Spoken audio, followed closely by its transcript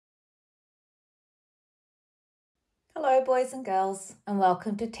Hello, boys and girls, and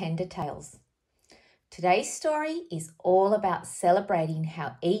welcome to Tender Tales. Today's story is all about celebrating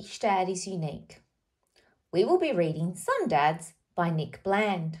how each dad is unique. We will be reading Some Dads by Nick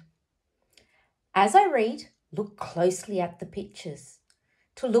Bland. As I read, look closely at the pictures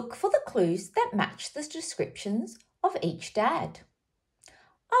to look for the clues that match the descriptions of each dad.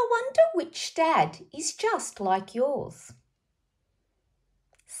 I wonder which dad is just like yours.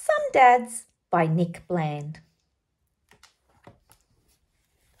 Some Dads by Nick Bland.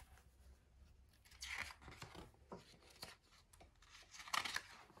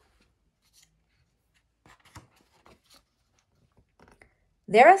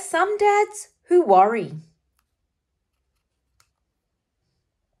 There are some dads who worry.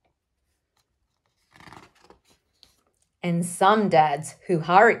 And some dads who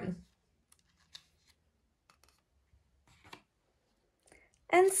hurry.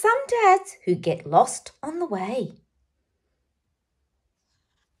 And some dads who get lost on the way.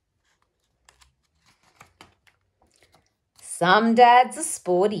 Some dads are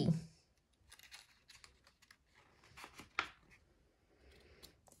sporty.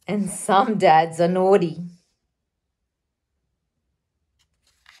 And some dads are naughty.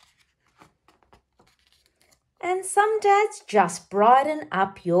 And some dads just brighten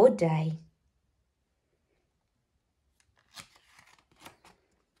up your day.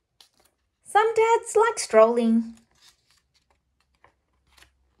 Some dads like strolling.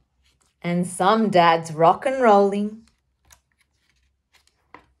 And some dads rock and rolling.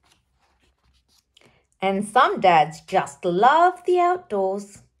 And some dads just love the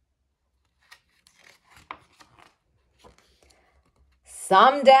outdoors.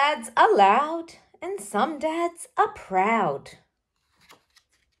 Some dads are loud and some dads are proud.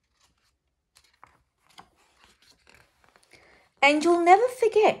 And you'll never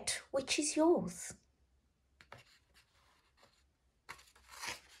forget which is yours.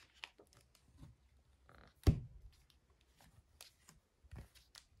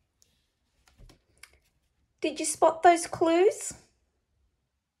 Did you spot those clues?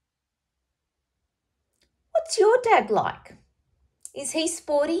 What's your dad like? Is he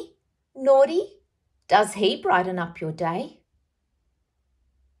sporty, naughty? Does he brighten up your day?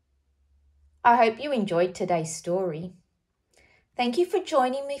 I hope you enjoyed today's story. Thank you for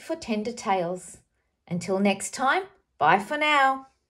joining me for Tender Tales. Until next time, bye for now.